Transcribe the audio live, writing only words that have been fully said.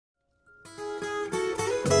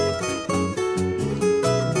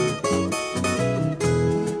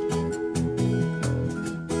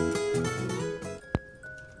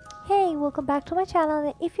welcome back to my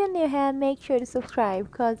channel. If you're new here, make sure to subscribe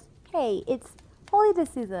because hey, it's holiday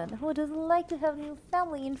season. Who doesn't like to have new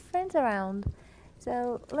family and friends around?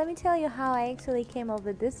 So let me tell you how I actually came up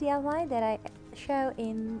with this DIY that I show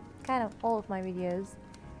in kind of all of my videos.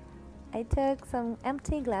 I took some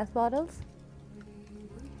empty glass bottles.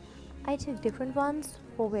 I took different ones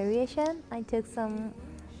for variation. I took some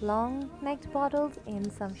long necked bottles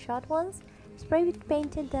and some short ones. Spray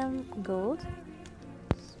painted them gold.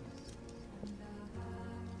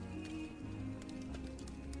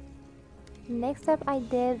 Next step I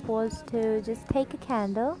did was to just take a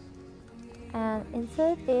candle and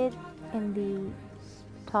insert it in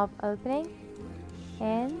the top opening,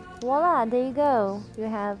 and voila, there you go. You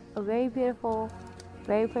have a very beautiful,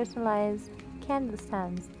 very personalized candle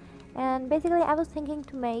stands. And basically I was thinking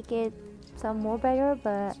to make it some more better,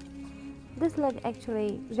 but this looked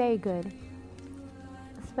actually very good,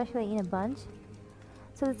 especially in a bunch.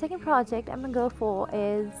 So the second project I'm gonna go for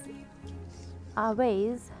is a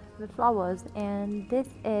vase with flowers, and this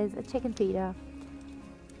is a chicken feeder.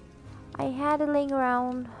 I had it laying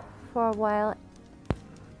around for a while,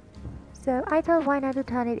 so I thought why not to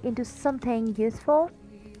turn it into something useful.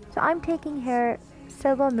 So I'm taking here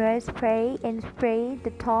silver mirror spray and spray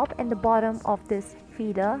the top and the bottom of this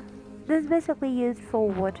feeder. This is basically used for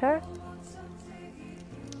water,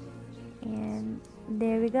 and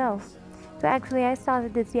there we go. So actually I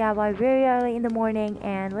started this DIY very early in the morning,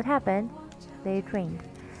 and what happened? They rained.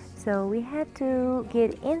 So we had to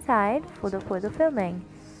get inside for the filming.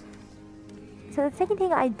 So the second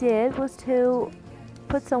thing I did was to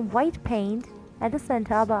put some white paint at the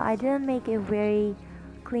center, but I didn't make it very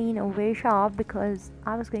clean or very sharp because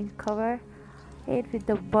I was going to cover it with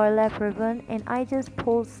the burlap ribbon, and I just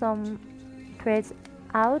pulled some threads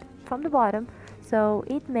out from the bottom so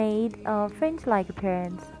it made a fringe-like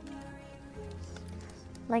appearance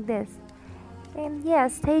like this. And yeah,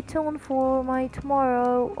 stay tuned for my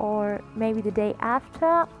tomorrow or maybe the day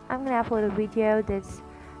after. I'm gonna upload a video that's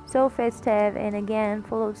so festive and again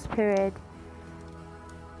full of spirit.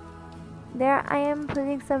 There I am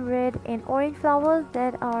putting some red and orange flowers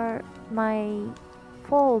that are my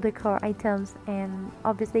fall decor items, and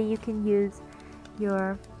obviously you can use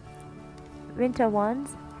your winter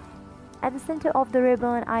ones. At the center of the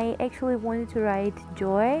ribbon I actually wanted to write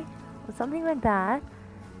joy or something like that.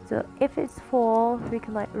 So if it's fall, we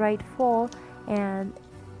can write fall, and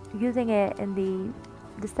using it in the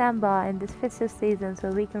December and this festive season, so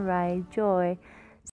we can write joy.